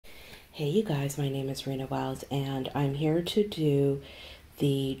Hey you guys, my name is Rena Wiles and I'm here to do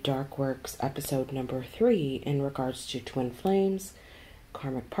the Dark Works episode number 3 in regards to twin flames,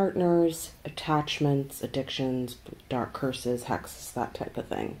 karmic partners, attachments, addictions, dark curses, hexes, that type of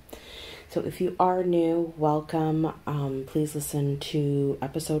thing. So if you are new, welcome. Please listen to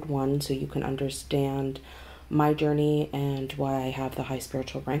episode 1 so you can understand my journey and why I have the high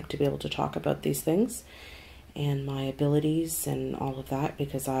spiritual rank to be able to talk about these things and my abilities and all of that,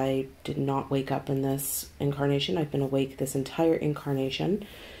 because I did not wake up in this incarnation. I've been awake this entire incarnation.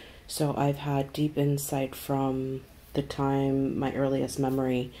 So I've had deep insight from the time, my earliest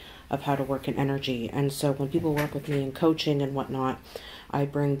memory of how to work in energy. And so when people work with me in coaching and whatnot, I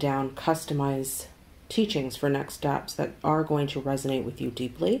bring down customized teachings for next steps that are going to resonate with you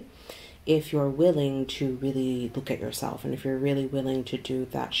deeply if you're willing to really look at yourself and if you're really willing to do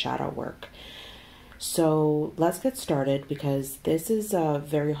that shadow work. So let's get started, because this is a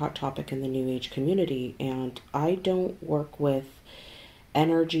very hot topic in the New Age community, and I don't work with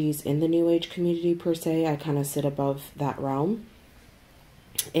energies in the New Age community per se. I kind of sit above that realm.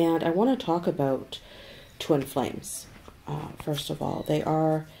 And I want to talk about twin flames. First of all, they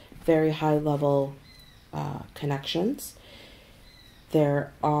are very high level connections.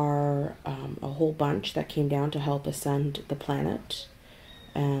 There are a whole bunch that came down to help ascend the planet,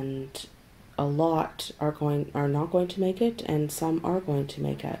 and a lot are not going to make it, and some are going to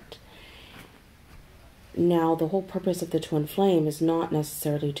make it. Now, the whole purpose of the twin flame is not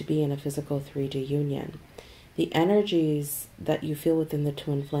necessarily to be in a physical 3D union. The energies that you feel within the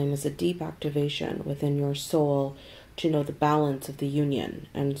twin flame is a deep activation within your soul to know the balance of the union.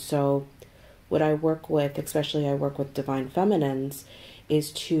 And so what I work with, especially I work with divine feminines,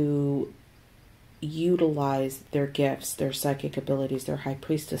 is to utilize their gifts, their psychic abilities, their high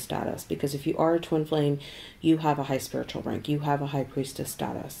priestess status. Because if you are a twin flame, you have a high spiritual rank, you have a high priestess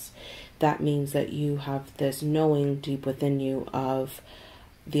status. That means that you have this knowing deep within you of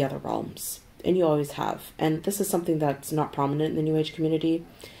the other realms, and you always have. And this is something that's not prominent in the New Age community.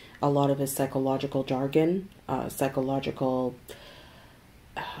 A lot of it is psychological jargon, psychological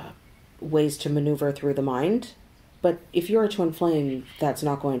ways to maneuver through the mind. But if you're a twin flame, that's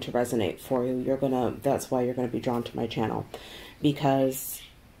not going to resonate for you. That's why you're gonna be drawn to my channel. Because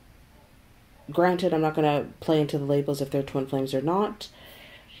granted, I'm not gonna play into the labels if they're twin flames or not,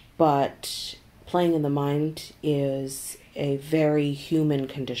 but playing in the mind is a very human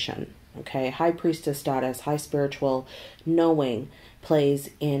condition. Okay, high priestess status, high spiritual knowing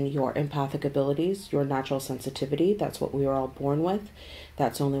plays in your empathic abilities, your natural sensitivity. That's what we are all born with.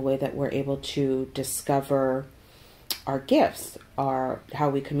 That's the only way that we're able to discover our gifts, are how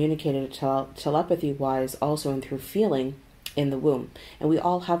we communicated telepathy wise, also and through feeling in the womb. And we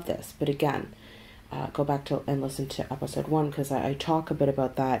all have this, but again, go back to and listen to episode 1, because I talk a bit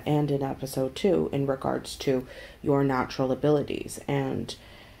about that, and in episode 2 in regards to your natural abilities and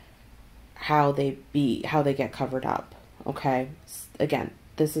how they get covered up. Okay, again,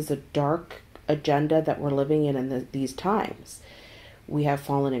 this is a dark agenda that we're living in these times. We have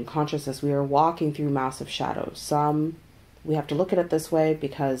fallen in consciousness. We are walking through massive shadows. We have to look at it this way,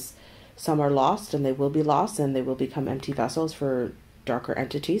 because some are lost, and they will be lost, and they will become empty vessels for darker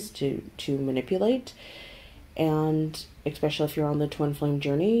entities to manipulate. And especially if you're on the twin flame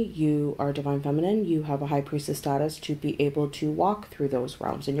journey, you are divine feminine, you have a high priestess status to be able to walk through those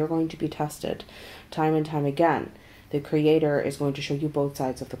realms, and you're going to be tested time and time again. The creator is going to show you both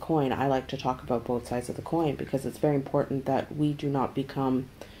sides of the coin. I like to talk about both sides of the coin, because it's very important that we do not become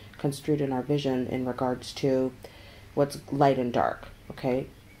construed in our vision in regards to what's light and dark. Okay,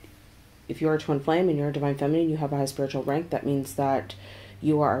 if you're a twin flame and you're a divine feminine, you have a high spiritual rank. That means that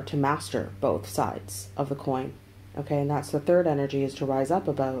you are to master both sides of the coin. Okay, and that's the third energy, is to rise up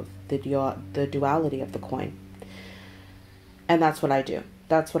above the duality of the coin. And that's what I do.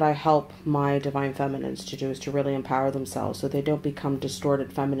 That's what I help my divine feminines to do, is to really empower themselves so they don't become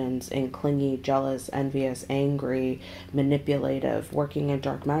distorted feminines and clingy, jealous, envious, angry, manipulative, working in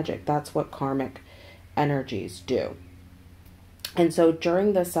dark magic. That's what karmic energies do. And so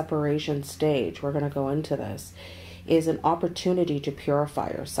during the separation stage, we're going to go into this, is an opportunity to purify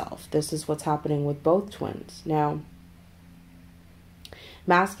yourself. This is what's happening with both twins. Now,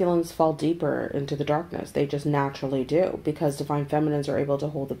 masculines fall deeper into the darkness. They just naturally do, because divine feminines are able to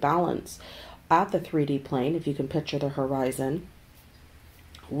hold the balance at the 3D plane. If you can picture the horizon,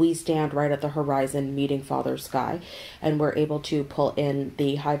 we stand right at the horizon meeting Father Sky, and we're able to pull in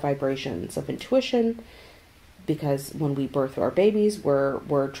the high vibrations of intuition, because when we birth our babies,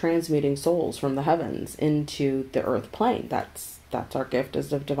 we're transmuting souls from the heavens into the earth plane. That's our gift as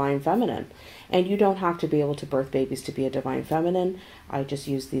the divine feminine. And you don't have to be able to birth babies to be a divine feminine. I just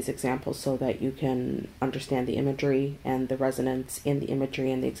use these examples so that you can understand the imagery and the resonance in the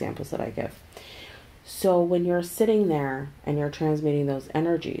imagery and the examples that I give. So when you're sitting there and you're transmitting those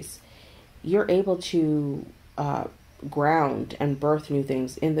energies, you're able to ground and birth new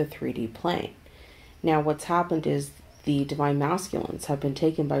things in the 3D plane. Now, what's happened is the divine masculines have been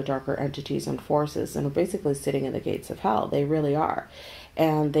taken by darker entities and forces and are basically sitting in the gates of hell. They really are.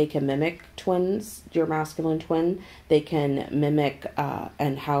 And they can mimic twins, your masculine twin. They can mimic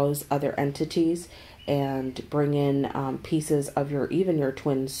and house other entities and bring in pieces of even your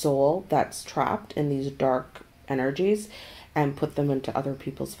twin soul that's trapped in these dark energies and put them into other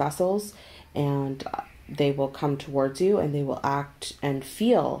people's vessels. And they will come towards you and they will act and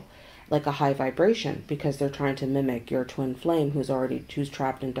feel like a high vibration because they're trying to mimic your twin flame who's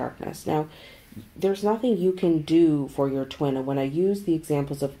trapped in darkness. Now, there's nothing you can do for your twin. And when I use the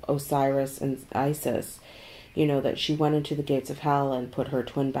examples of Osiris and Isis, you know, that she went into the gates of hell and put her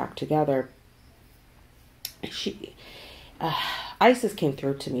twin back together. Isis came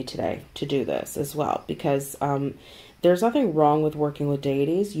through to me today to do this as well, because there's nothing wrong with working with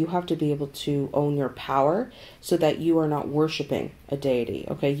deities. You have to be able to own your power so that you are not worshiping a deity.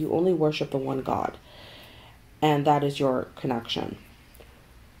 Okay, you only worship the one God, and that is your connection.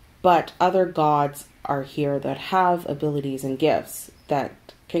 But other gods are here that have abilities and gifts that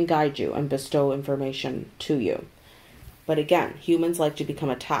can guide you and bestow information to you. But again, humans like to become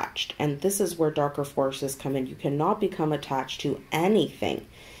attached, and this is where darker forces come in. You cannot become attached to anything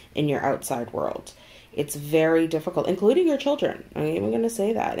in your outside world. It's very difficult, including your children. I'm even going to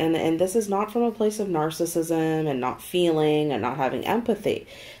say that. And this is not from a place of narcissism and not feeling and not having empathy.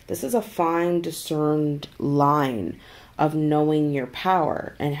 This is a fine, discerned line of knowing your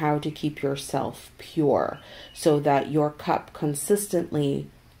power and how to keep yourself pure so that your cup consistently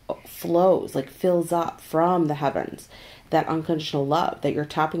flows, like fills up from the heavens. That unconditional love, that you're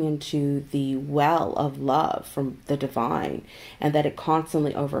tapping into the well of love from the divine, and that it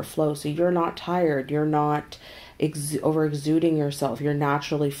constantly overflows. So you're not tired, you're not over exuding yourself, you're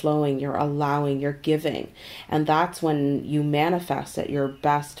naturally flowing, you're allowing, you're giving. And that's when you manifest at your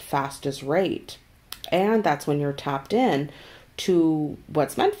best, fastest rate. And that's when you're tapped in to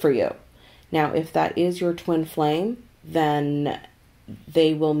what's meant for you. Now, if that is your twin flame, then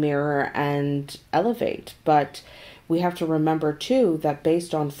they will mirror and elevate. But we have to remember too that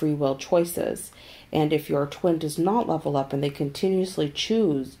based on free will choices, and if your twin does not level up and they continuously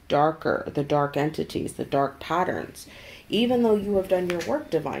choose the dark entities, the dark patterns, even though you have done your work,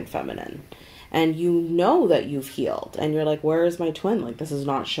 divine feminine, and you know that you've healed, and you're like, where is my twin? Like, this is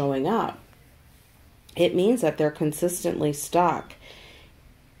not showing up. It means that they're consistently stuck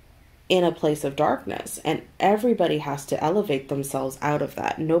in a place of darkness, and everybody has to elevate themselves out of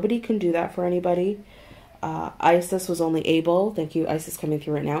that. Nobody can do that for anybody. Isis was only able, thank you, Isis coming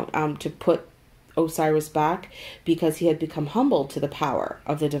through right now, to put Osiris back because he had become humble to the power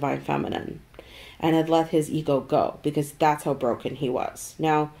of the divine feminine and had let his ego go because that's how broken he was.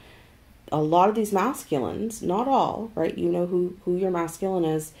 Now, a lot of these masculines, not all, right? You know who your masculine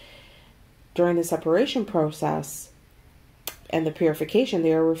is. During the separation process and the purification,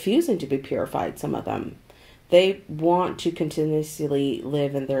 they are refusing to be purified, some of them. They want to continuously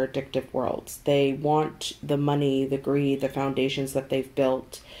live in their addictive worlds. They want the money, the greed, the foundations that they've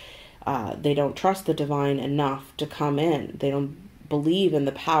built. They don't trust the divine enough to come in. They don't believe in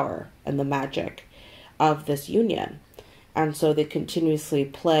the power and the magic of this union. And so they continuously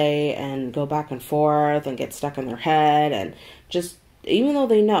play and go back and forth and get stuck in their head. And just, even though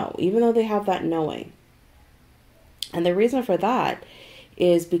they know, even though they have that knowing. And the reason for that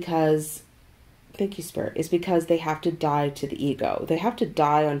is because, thank you, Spirit, is because they have to die to the ego. They have to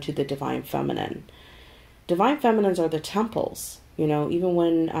die unto the divine feminine. Divine feminines are the temples. You know, even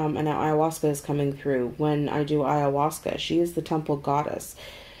when an ayahuasca is coming through, when I do ayahuasca, she is the temple goddess.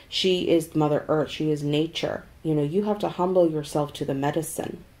 She is Mother Earth. She is nature. You know, you have to humble yourself to the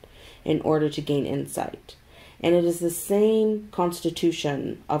medicine in order to gain insight. And it is the same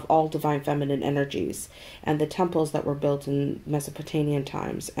constitution of all divine feminine energies and the temples that were built in Mesopotamian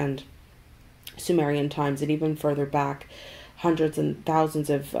times and Sumerian times, and even further back, hundreds and thousands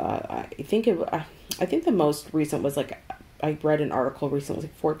of. I think the most recent was like, I read an article recently,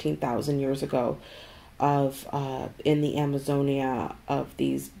 like 14,000 years ago, of in the Amazonia of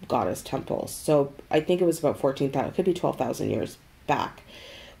these goddess temples. So I think it was about 14,000. It could be 12,000 years back,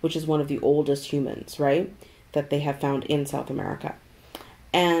 which is one of the oldest humans, right, that they have found in South America.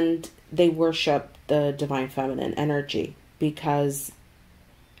 And they worship the divine feminine energy, because,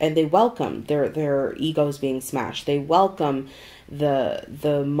 and they welcome their egos being smashed. They welcome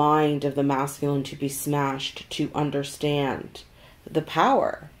the mind of the masculine to be smashed, to understand the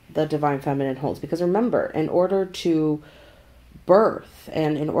power the divine feminine holds. Because remember, in order to birth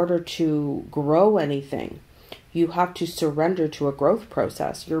and in order to grow anything, you have to surrender to a growth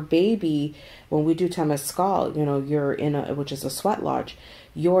process. Your baby, when we do Temescal, you know, you're in a, which is a sweat lodge,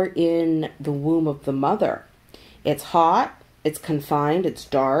 you're in the womb of the mother. It's hot, it's confined, it's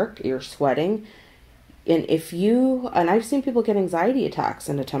dark, you're sweating. And if you, and I've seen people get anxiety attacks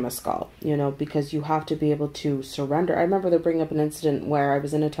in a Temescal, you know, because you have to be able to surrender. I remember they bring up an incident where I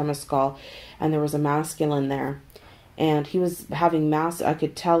was in a Temescal and there was a masculine there, and he was having I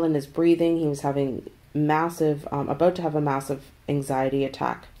could tell in his breathing, he was having massive, about to have a massive anxiety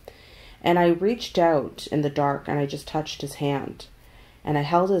attack. And I reached out in the dark and I just touched his hand. And I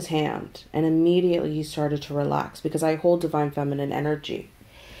held his hand, and immediately he started to relax, because I hold divine feminine energy.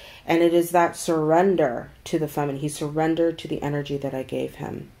 And it is that surrender to the feminine. He surrendered to the energy that I gave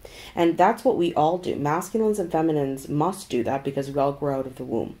him. And that's what we all do. Masculines and feminines must do that, because we all grow out of the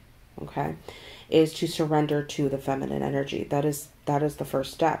womb. Okay? Is to surrender to the feminine energy. That is the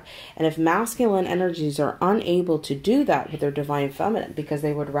first step. And if masculine energies are unable to do that with their divine feminine, because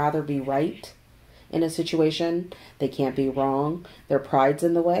they would rather be right in a situation, they can't be wrong, their pride's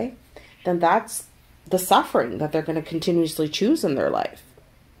in the way, then that's the suffering that they're going to continuously choose in their life.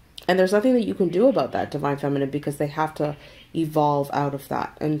 And there's nothing that you can do about that divine feminine, because they have to evolve out of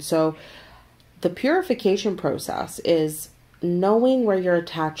that. And so the purification process is knowing where your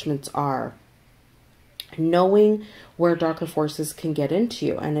attachments are, knowing where darker forces can get into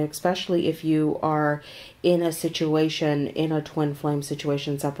you. And especially if you are in a situation, in a twin flame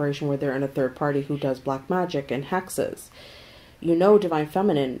situation, separation, where they're in a third party who does black magic and hexes, you know, divine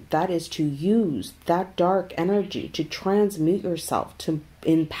feminine, that is to use that dark energy to transmute yourself, to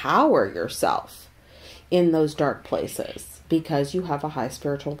empower yourself in those dark places, because you have a high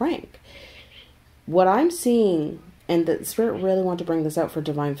spiritual rank. What I'm seeing, and the spirit really want to bring this out for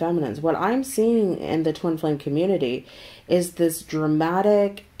divine feminines, what I'm seeing in the twin flame community is this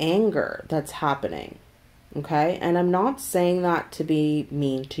dramatic anger that's happening. Okay? And I'm not saying that to be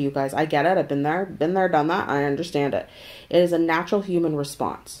mean to you guys. I get it. I've been there, done that. I understand it. It is a natural human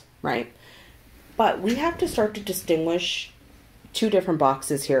response, right? But we have to start to distinguish two different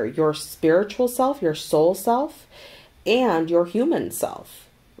boxes here: your spiritual self, your soul self, and your human self.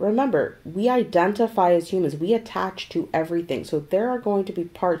 Remember, we identify as humans. We attach to everything. So there are going to be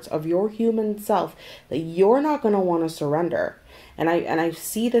parts of your human self that you're not going to want to surrender. And I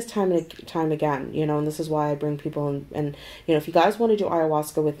see this time and time again, you know, and this is why I bring people in. And, you know, if you guys want to do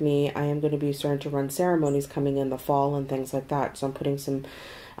ayahuasca with me, I am going to be starting to run ceremonies coming in the fall and things like that. So I'm putting some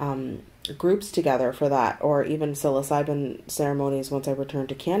groups together for that, or even psilocybin ceremonies once I return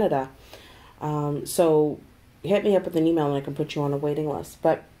to Canada. So hit me up with an email and I can put you on a waiting list.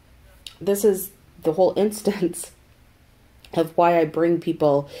 But this is the whole instance of why I bring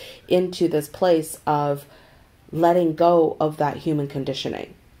people into this place of letting go of that human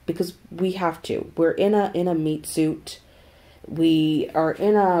conditioning, because we have to. We're in a meat suit. We are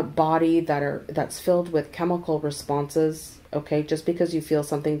in a body that's filled with chemical responses. Okay, just because you feel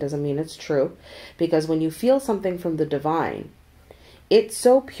something doesn't mean it's true, because when you feel something from the divine, it's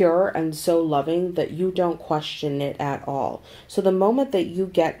so pure and so loving that you don't question it at all. So the moment that you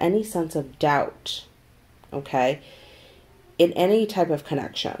get any sense of doubt, okay, in any type of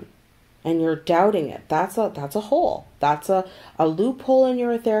connection, and you're doubting it, that's a hole. That's a loophole in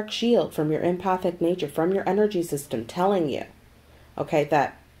your etheric shield from your empathic nature, from your energy system telling you, okay,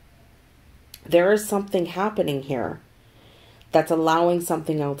 that there is something happening here that's allowing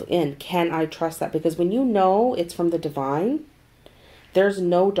something else in. Can I trust that? Because when you know it's from the divine, there's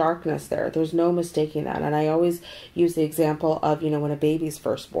no darkness there. There's no mistaking that. And I always use the example of, you know, when a baby's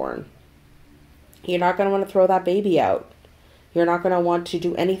first born, you're not going to want to throw that baby out. You're not going to want to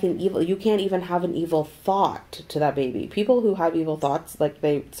do anything evil. You can't even have an evil thought to that baby. People who have evil thoughts, like,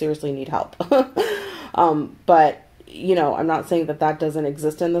 they seriously need help. But, you know, I'm not saying that doesn't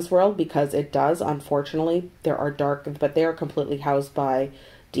exist in this world, because it does. Unfortunately, there are dark, but they are completely housed by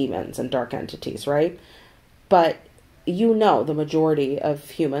demons and dark entities, right? But, you know, the majority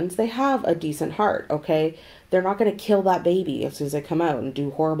of humans, they have a decent heart, okay? They're not going to kill that baby as soon as they come out and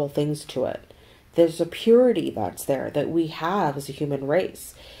do horrible things to it. There's a purity that's there that we have as a human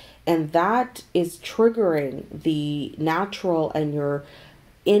race. And that is triggering the natural and your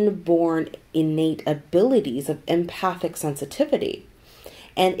inborn innate abilities of empathic sensitivity.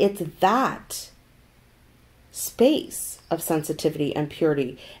 And it's that space of sensitivity and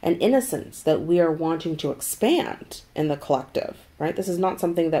purity and innocence that we are wanting to expand in the collective, right? This is not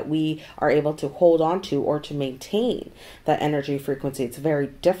something that we are able to hold on to or to maintain that energy frequency. It's very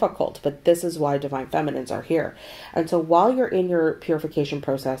difficult, but this is why divine feminines are here. And so while you're in your purification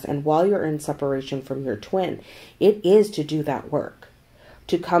process and while you're in separation from your twin, it is to do that work,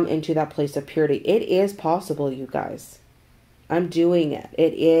 to come into that place of purity. It is possible, you guys. I'm doing it.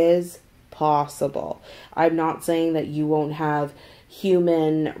 It is possible. I'm not saying that you won't have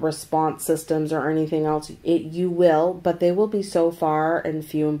human response systems or anything else. You will, but they will be so far and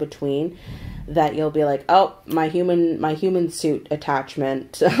few in between that you'll be like, oh, my human suit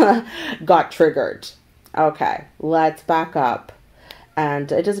attachment got triggered. Okay, let's back up.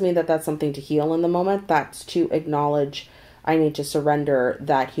 And it doesn't mean that that's something to heal in the moment. That's to acknowledge I need to surrender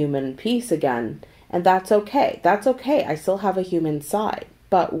that human piece again. And that's okay. That's okay. I still have a human side.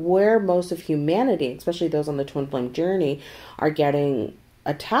 But where most of humanity, especially those on the twin flame journey, are getting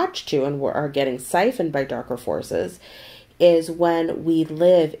attached to and are getting siphoned by darker forces is when we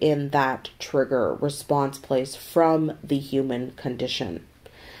live in that trigger response place from the human condition.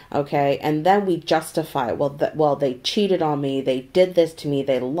 Okay, and then we justify, well, they cheated on me, they did this to me,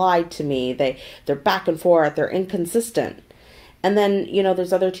 they lied to me, they're back and forth, they're inconsistent. And then, you know,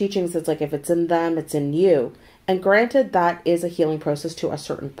 there's other teachings that's like, if it's in them, it's in you. And granted, that is a healing process to a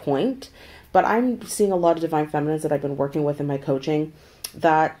certain point, but I'm seeing a lot of divine feminines that I've been working with in my coaching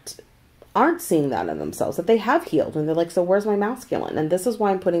that aren't seeing that in themselves, that they have healed. And they're like, so where's my masculine? And this is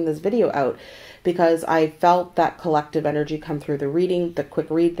why I'm putting this video out, because I felt that collective energy come through the reading, the quick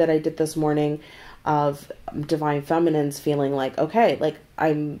read that I did this morning of divine feminines feeling like, okay, like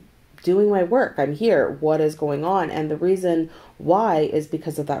I'm doing my work. I'm here. What is going on? And the reason why is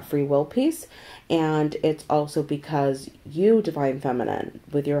because of that free will piece. And it's also because you, divine feminine,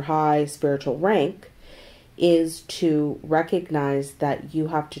 with your high spiritual rank, is to recognize that you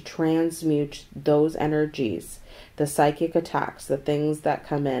have to transmute those energies, the psychic attacks, the things that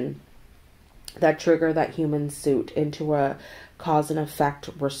come in, that trigger that human suit into a cause and effect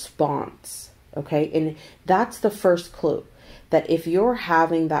response. Okay. And that's the first clue. That if you're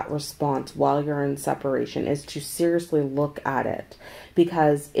having that response while you're in separation, is to seriously look at it.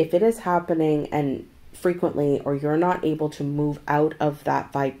 Because if it is happening and frequently, or you're not able to move out of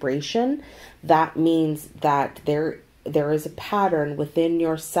that vibration, that means that there is a pattern within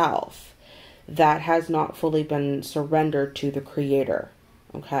yourself that has not fully been surrendered to the creator.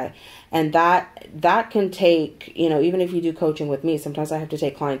 Okay. And that can take, you know, even if you do coaching with me, sometimes I have to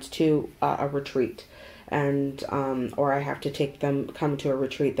take clients to a retreat. And, or I have to take them, come to a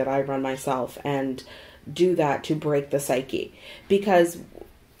retreat that I run myself and do that to break the psyche, because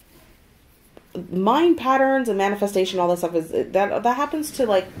mind patterns and manifestation, all this stuff is that happens to,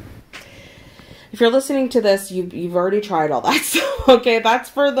 like, if you're listening to this, you've already tried all that stuff. Okay. That's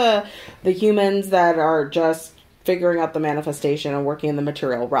for the humans that are just figuring out the manifestation and working in the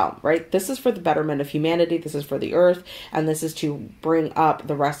material realm, right? This is for the betterment of humanity. This is for the earth. And this is to bring up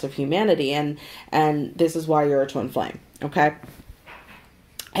the rest of humanity. And this is why you're a twin flame. Okay.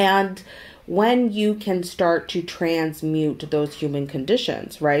 And when you can start to transmute those human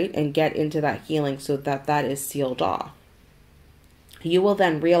conditions, right? And get into that healing so that that is sealed off, you will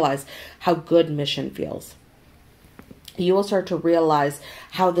then realize how good mission feels. You will start to realize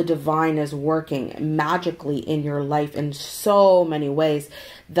how the divine is working magically in your life in so many ways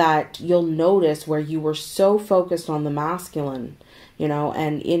that you'll notice where you were so focused on the masculine, you know,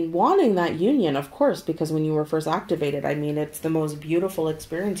 and in wanting that union, of course, because when you were first activated, I mean, it's the most beautiful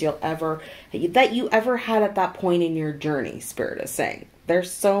experience that you ever had at that point in your journey, Spirit is saying.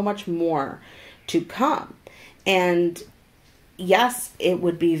 There's so much more to come. And yes, it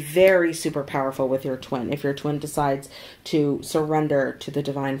would be very super powerful with your twin. If your twin decides to surrender to the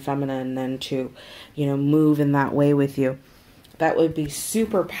divine feminine and to, you know, move in that way with you, that would be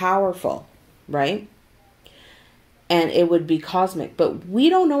super powerful, right? And it would be cosmic, but we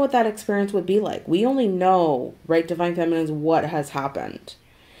don't know what that experience would be like. We only know, right, divine feminines, what has happened.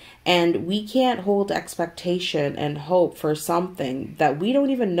 And we can't hold expectation and hope for something that we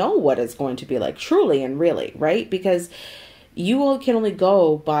don't even know what it's going to be like, truly and really, right? Because you can only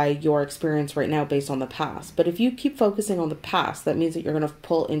go by your experience right now based on the past. But if you keep focusing on the past, that means that you're going to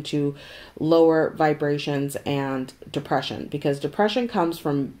pull into lower vibrations and depression, because depression comes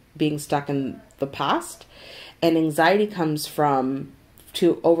from being stuck in the past, and anxiety comes from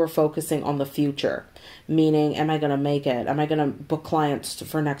over focusing on the future. Meaning, am I going to make it? Am I going to book clients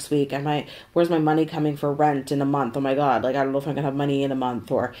for next week? Where's my money coming for rent in a month? Oh my God, like, I don't know if I'm going to have money in a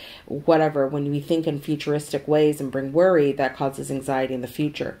month or whatever. When we think in futuristic ways and bring worry, that causes anxiety in the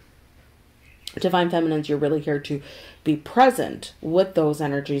future. Divine Feminines, you're really here to be present with those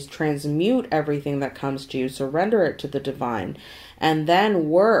energies, transmute everything that comes to you, surrender it to the divine, and then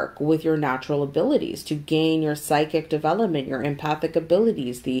work with your natural abilities to gain your psychic development, your empathic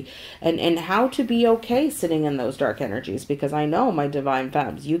abilities, and how to be okay sitting in those dark energies. Because I know, my divine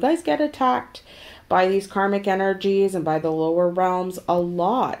femmes, you guys get attacked by these karmic energies and by the lower realms a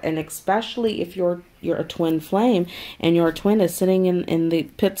lot. And especially if you're a twin flame and your twin is sitting in the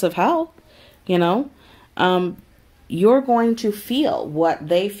pits of hell, you know, you're going to feel what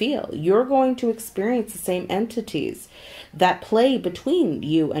they feel. You're going to experience the same entities that play between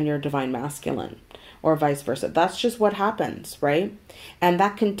you and your divine masculine, or vice versa. That's just what happens, right? And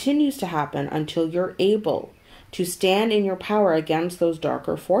that continues to happen until you're able to stand in your power against those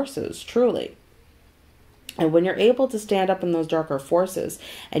darker forces, truly. And when you're able to stand up in those darker forces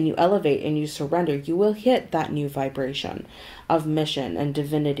and you elevate and you surrender, you will hit that new vibration of mission and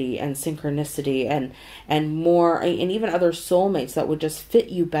divinity and synchronicity and more, and even other soulmates that would just fit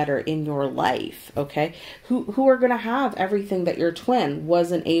you better in your life, okay? Who are going to have everything that your twin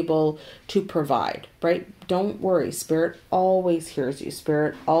wasn't able to provide, right? Don't worry. Spirit always hears you.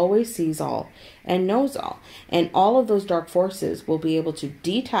 Spirit always sees all and knows all. And all of those dark forces will be able to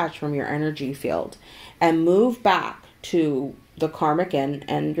detach from your energy field and move back to the karmic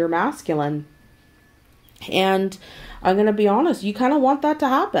and your masculine. And I'm going to be honest, you kind of want that to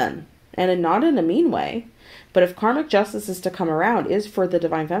happen, and not in a mean way. But if karmic justice is to come around, is for the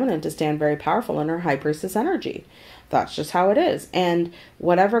divine feminine to stand very powerful in her high priestess energy. That's just how it is. And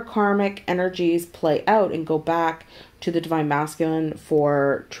whatever karmic energies play out and go back to the divine masculine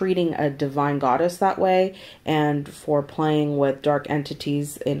for treating a divine goddess that way, and for playing with dark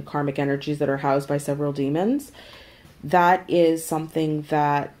entities in karmic energies that are housed by several demons, that is something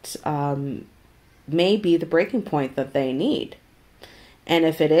that may be the breaking point that they need. And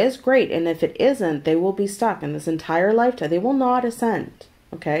if it is, great. And if it isn't, they will be stuck in this entire lifetime. They will not ascend.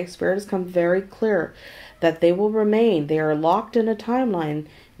 Okay? Spirit has come very clear that they will remain. They are locked in a timeline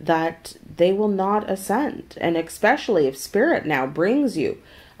that they will not ascend. And especially if Spirit now brings you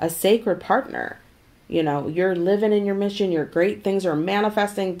a sacred partner, you know, you're living in your mission, you're great, things are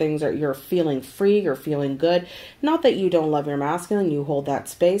manifesting, you're feeling free, you're feeling good. Not that you don't love your masculine, you hold that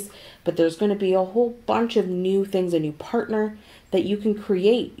space, but there's going to be a whole bunch of new things, a new partner that you can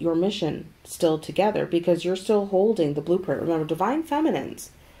create your mission still together, because you're still holding the blueprint. Remember, divine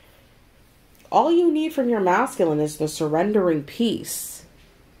feminines, all you need from your masculine is the surrendering piece,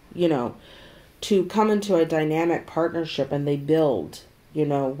 you know, to come into a dynamic partnership, and they build, you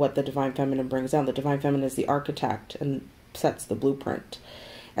know, what the divine feminine brings down. The divine feminine is the architect and sets the blueprint.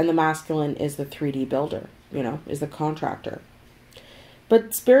 And the masculine is the 3D builder, you know, is the contractor.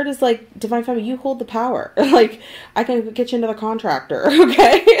 But Spirit is like, divine feminine, you hold the power. Like, I can get you into the contractor,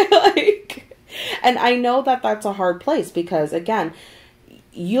 okay? Like, and I know that that's a hard place, because again,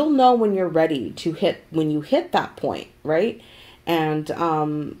 you'll know when you're ready to when you hit that point, right? And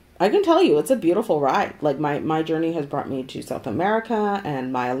I can tell you, it's a beautiful ride. Like, my journey has brought me to South America,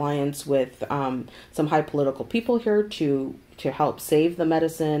 and my alliance with some high political people here to help save the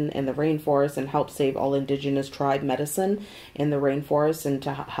medicine in the rainforest and help save all indigenous tribe medicine in the rainforest, and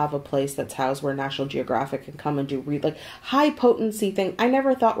to have a place that's housed where National Geographic can come and do like high potency thing I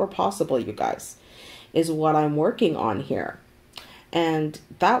never thought were possible, you guys, is what I'm working on here. And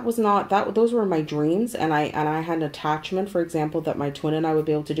that was not those were my dreams, and I had an attachment, for example, that my twin and I would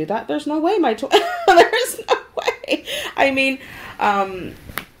be able to do that. There's no way my twin there's no way. I mean,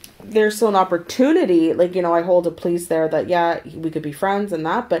 there's still an opportunity, like, you know, I hold a place there that, yeah, we could be friends and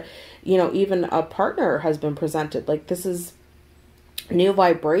that, but, you know, even a partner has been presented. Like, this is new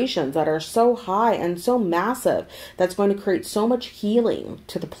vibrations that are so high and so massive, that's going to create so much healing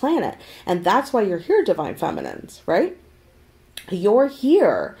to the planet. And that's why you're here, divine feminines, right? You're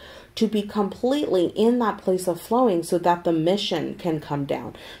here to be completely in that place of flowing, so that the mission can come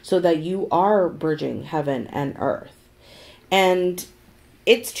down, so that you are bridging heaven and earth. And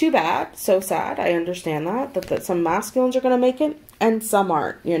it's too bad, so sad, I understand that some masculines are going to make it and some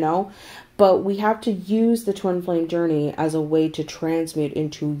aren't, you know. But we have to use the twin flame journey as a way to transmute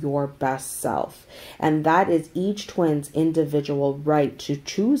into your best self. And that is each twin's individual right to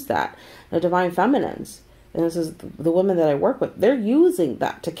choose that. The divine feminines, and this is the women that I work with, they're using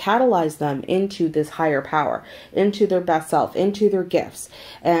that to catalyze them into this higher power, into their best self, into their gifts.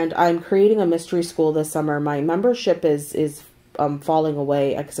 And I'm creating a mystery school this summer. My membership is falling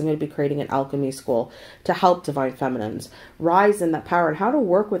away, because I'm going to be creating an alchemy school to help divine feminines rise in that power, and how to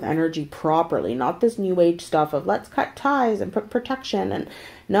work with energy properly. Not this new age stuff of let's cut ties and put protection. And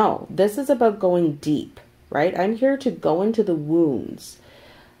no, this is about going deep, right? I'm here to go into the wounds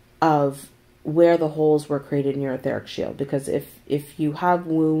of where the holes were created in your etheric shield. Because if you have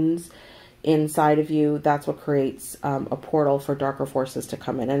wounds inside of you, that's what creates a portal for darker forces to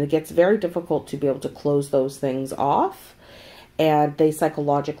come in. And it gets very difficult to be able to close those things off. And they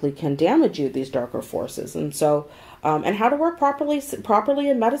psychologically can damage you, these darker forces. And so, and how to work properly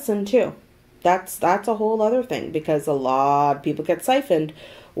in medicine too. That's a whole other thing, because a lot of people get siphoned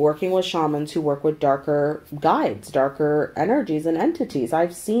working with shamans who work with darker guides, darker energies and entities.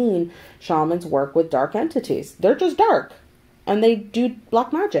 I've seen shamans work with dark entities. They're just dark, and they do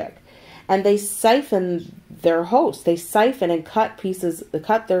black magic, and they siphon their host. They siphon and cut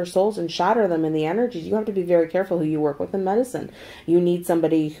their souls and shatter them in the energies. You have to be very careful who you work with in medicine. You need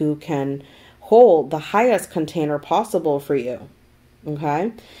somebody who can hold the highest container possible for you.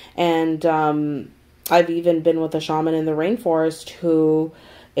 Okay. And I've even been with a shaman in the rainforest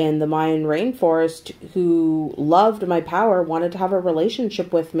in the Mayan rainforest, who loved my power, wanted to have a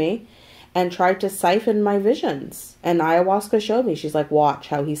relationship with me, and tried to siphon my visions. And ayahuasca showed me, she's like, watch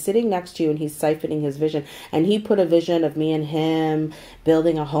how he's sitting next to you and he's siphoning his vision. And he put a vision of me and him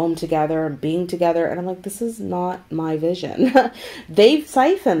building a home together and being together. And I'm like, this is not my vision. They've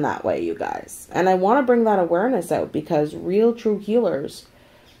siphoned that way, you guys. And I want to bring that awareness out, because real true healers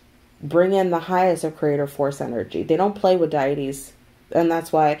bring in the highest of creator force energy. They don't play with deities. And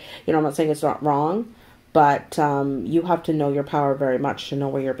that's why, I'm not saying it's not wrong, but you have to know your power very much to know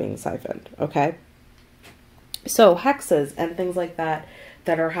where you're being siphoned, okay? So hexes and things like that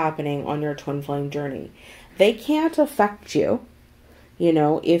are happening on your twin flame journey, they can't affect you,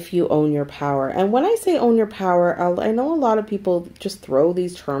 if you own your power. And when I say own your power, I know a lot of people just throw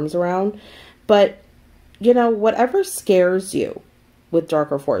these terms around, but, whatever scares you with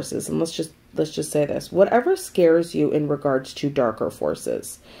darker forces, and let's just say this, whatever scares you in regards to darker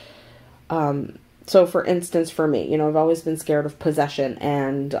forces, so for instance, for me, I've always been scared of possession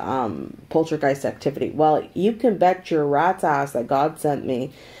and poltergeist activity. Well, you can bet your rat's ass that God sent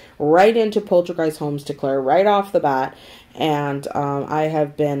me right into poltergeist homes to Claire right off the bat. And I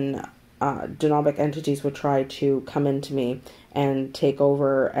have been, demonic entities would try to come into me and take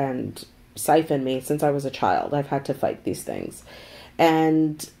over and siphon me since I was a child. I've had to fight these things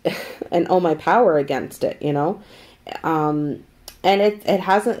and own my power against it, and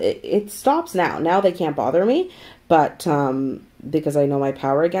it stops now. Now they can't bother me, but because I know my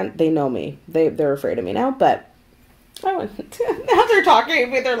power again. They know me. They're afraid of me now, but now they're talking to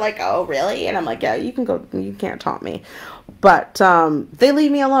me. They're like, oh, really? And I'm like, yeah, you can go. You can't taunt me. But they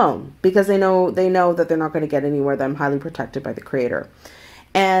leave me alone, because they know that they're not going to get anywhere, that I'm highly protected by the creator.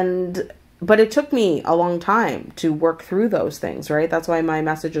 But it took me a long time to work through those things, right? That's why my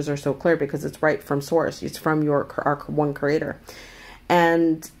messages are so clear, because it's right from source. It's from our one creator.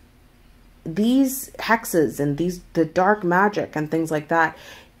 And these hexes and the dark magic and things like that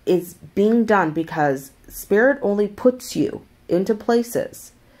is being done because spirit only puts you into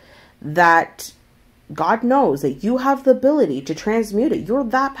places that God knows that you have the ability to transmute it. You're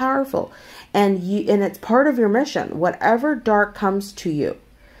that powerful. And it's part of your mission. Whatever dark comes to you,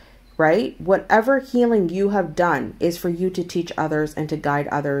 right? Whatever healing you have done is for you to teach others and to guide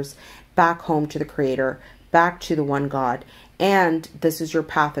others back home to the creator, back to the one God. And this is your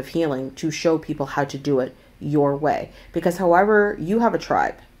path of healing, to show people how to do it your way. Because however, you have a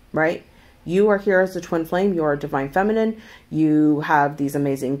tribe, right? You are here as a twin flame. You are a divine feminine. You have these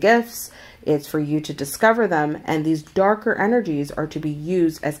amazing gifts. It's for you to discover them. And these darker energies are to be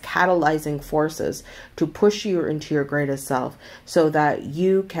used as catalyzing forces to push you into your greatest self, so that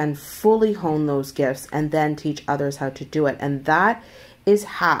you can fully hone those gifts and then teach others how to do it. And that is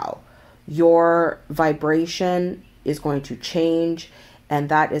how your vibration is going to change, and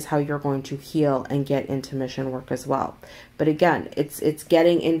that is how you're going to heal and get into mission work as well. But again, it's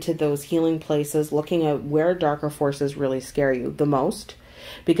getting into those healing places, looking at where darker forces really scare you the most,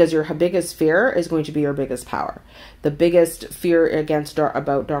 because your biggest fear is going to be your biggest power. The biggest fear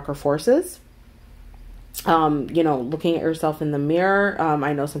about darker forces, looking at yourself in the mirror.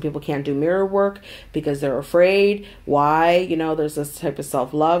 I know some people can't do mirror work because they're afraid. Why? There's this type of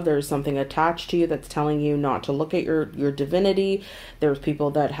self-love. There's something attached to you that's telling you not to look at your divinity. There's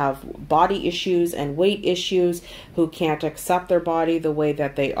people that have body issues and weight issues who can't accept their body the way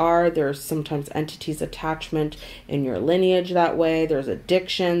that they are. There's sometimes entities attachment in your lineage that way. There's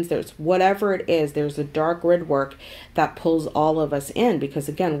addictions. There's whatever it is. There's a dark grid work that pulls all of us in, because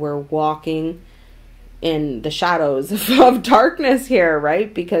again, we're walking in the shadows of darkness here,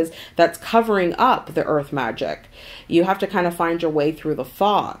 right? Because that's covering up the earth magic. You have to kind of find your way through the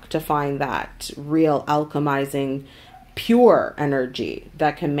fog to find that real alchemizing, pure energy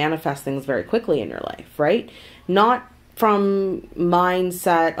that can manifest things very quickly in your life, right? Not from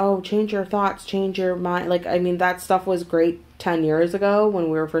mindset, oh, change your thoughts, change your mind. Like, I mean, that stuff was great 10 years ago when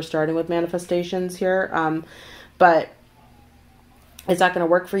we were first starting with manifestations here. But it's not going to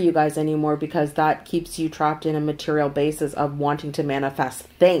work for you guys anymore, because that keeps you trapped in a material basis of wanting to manifest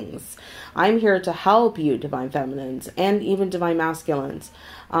things. I'm here to help you, divine feminines and even divine masculines,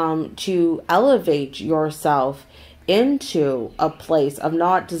 to elevate yourself into a place of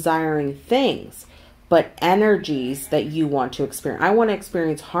not desiring things, but energies that you want to experience. I want to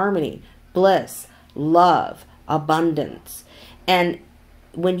experience harmony, bliss, love, abundance. And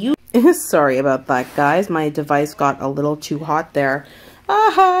when you... Sorry about that, guys. My device got a little too hot there.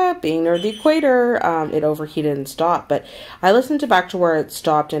 Being near the equator, it overheated and stopped. But I listened back to where it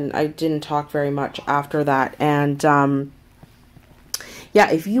stopped, and I didn't talk very much after that. And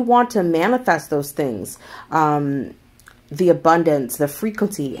yeah, if you want to manifest those things, the abundance, the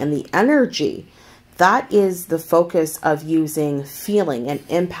frequency, and the energy, that is the focus of using feeling and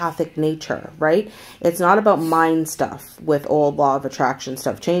empathic nature, right? It's not about mind stuff with old law of attraction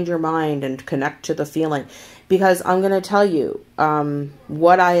stuff. Change your mind and connect to the feeling. Because I'm going to tell you,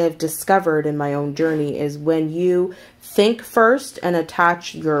 what I have discovered in my own journey is when you think first and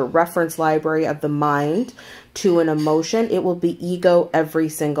attach your reference library of the mind to an emotion, it will be ego every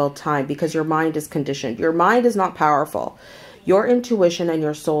single time, because your mind is conditioned. Your mind is not powerful. Your intuition and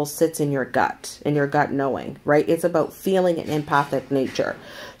your soul sits in your gut knowing, right? It's about feeling and empathic nature.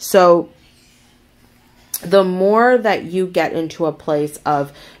 So the more that you get into a place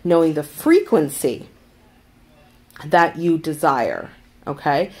of knowing the frequency that you desire,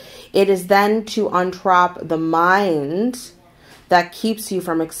 okay, it is then to untrap the mind that keeps you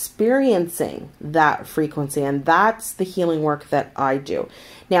from experiencing that frequency. And that's the healing work that I do.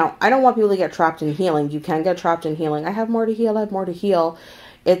 Now, I don't want people to get trapped in healing. You can get trapped in healing. I have more to heal. I have more to heal.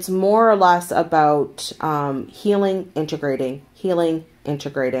 It's more or less about healing, integrating, healing,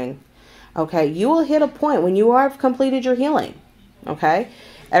 integrating. Okay, you will hit a point when you have completed your healing. Okay,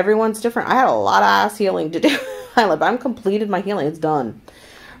 everyone's different. I had a lot of ass healing to do. I'm completed my healing. It's done.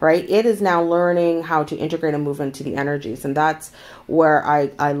 Right? It is now learning how to integrate and move into the energies. And that's where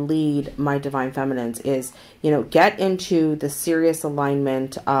I lead my divine feminines is, you know, get into the serious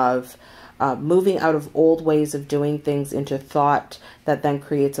alignment of moving out of old ways of doing things into thought that then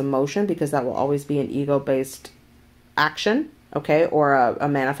creates emotion, because that will always be an ego-based action, okay, or a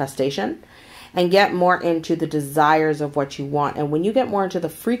manifestation. And get more into the desires of what you want. And when you get more into the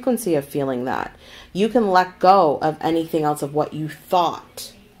frequency of feeling that, you can let go of anything else of what you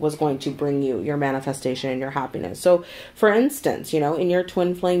thought was going to bring you your manifestation and your happiness. So for instance, you know, in your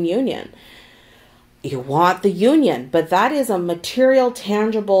twin flame union, you want the union, but that is a material,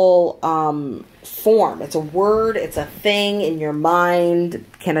 tangible form. It's a word, it's a thing in your mind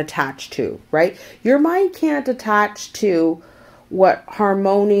can attach to, right? Your mind can't attach to what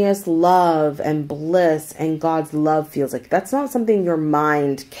harmonious love and bliss and God's love feels like. That's not something your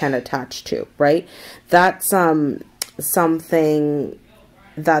mind can attach to, right? That's something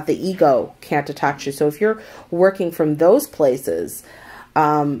that the ego can't attach to. So if you're working from those places,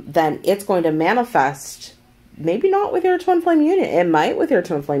 then it's going to manifest, maybe not with your twin flame union. It might with your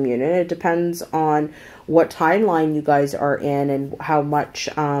twin flame union. It depends on what timeline you guys are in and how much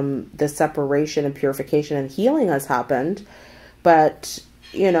the separation and purification and healing has happened. But,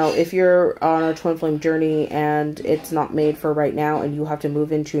 you know, if you're on a twin flame journey and it's not made for right now and you have to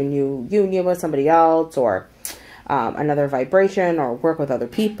move into a new union with somebody else, or another vibration, or work with other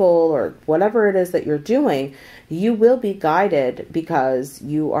people, or whatever it is that you're doing, you will be guided because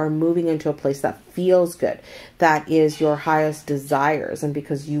you are moving into a place that feels good. That is your highest desires. And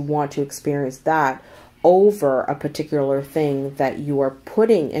because you want to experience that over a particular thing that you are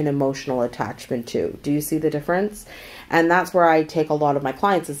putting an emotional attachment to. Do you see the difference? And that's where I take a lot of my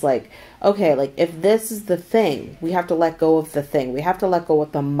clients. Is like, okay, like if this is the thing, we have to let go of the thing. We have to let go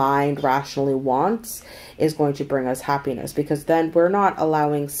what the mind rationally wants is going to bring us happiness, because then we're not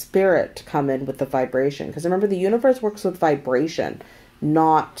allowing spirit to come in with the vibration. Because remember, the universe works with vibration,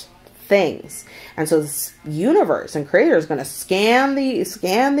 not things. And so this universe and creator is going to scan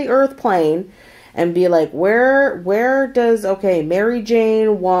the earth plane and be like, where does, okay, Mary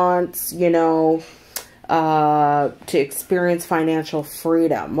Jane wants, you know, to experience financial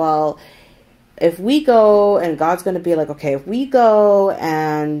freedom. Well, if we go, and God's going to be like, okay, if we go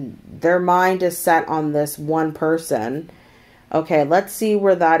and their mind is set on this one person, okay, let's see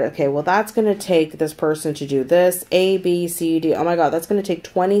where that, okay, well, that's going to take this person to do this, A, B, C, D. Oh my God, that's going to take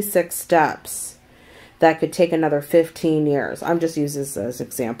 26 steps. That could take another 15 years. I'm just using this as an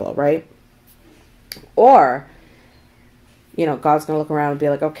example, right? Or, you know, God's going to look around and be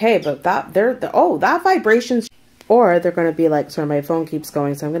like, okay, but that vibration's, Or they're going to be like, sorry, my phone keeps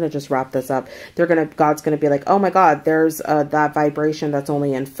going, so I'm going to just wrap this up. God's going to be like, oh my God, there's that vibration that's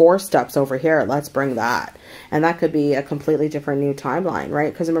only in 4 steps over here. Let's bring that. And that could be a completely different new timeline,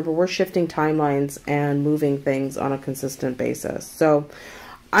 right? Because remember, we're shifting timelines and moving things on a consistent basis. So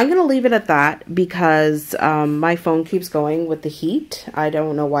I'm going to leave it at that because my phone keeps going with the heat. I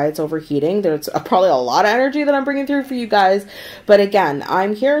don't know why it's overheating. There's probably a lot of energy that I'm bringing through for you guys. But again,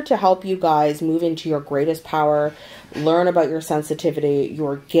 I'm here to help you guys move into your greatest power, learn about your sensitivity,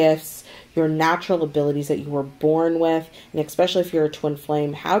 your gifts, your natural abilities that you were born with, and especially if you're a twin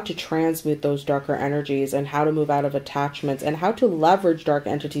flame, how to transmute those darker energies and how to move out of attachments and how to leverage dark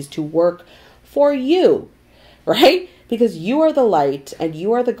entities to work for you, right? Because you are the light and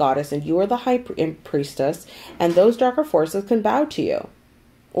you are the goddess and you are the high priestess, and those darker forces can bow to you.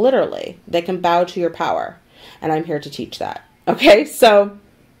 Literally, they can bow to your power. And I'm here to teach that. Okay, so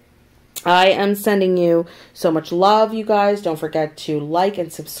I am sending you so much love, you guys. Don't forget to like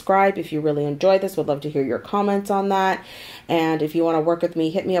and subscribe if you really enjoyed this. Would love to hear your comments on that. And if you want to work with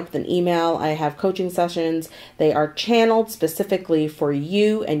me, hit me up with an email. I have coaching sessions. They are channeled specifically for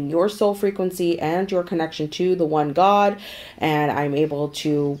you and your soul frequency and your connection to the one God. And I'm able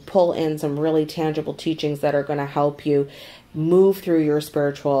to pull in some really tangible teachings that are going to help you move through your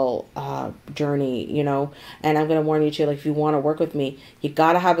spiritual journey, you know. And I'm going to warn you too, like, if you want to work with me, you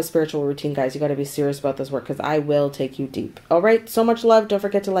got to have a spiritual routine, guys. You got to be serious about this work because I will take you deep. All right. So much love. Don't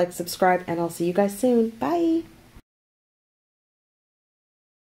forget to like, subscribe, and I'll see you guys soon. Bye.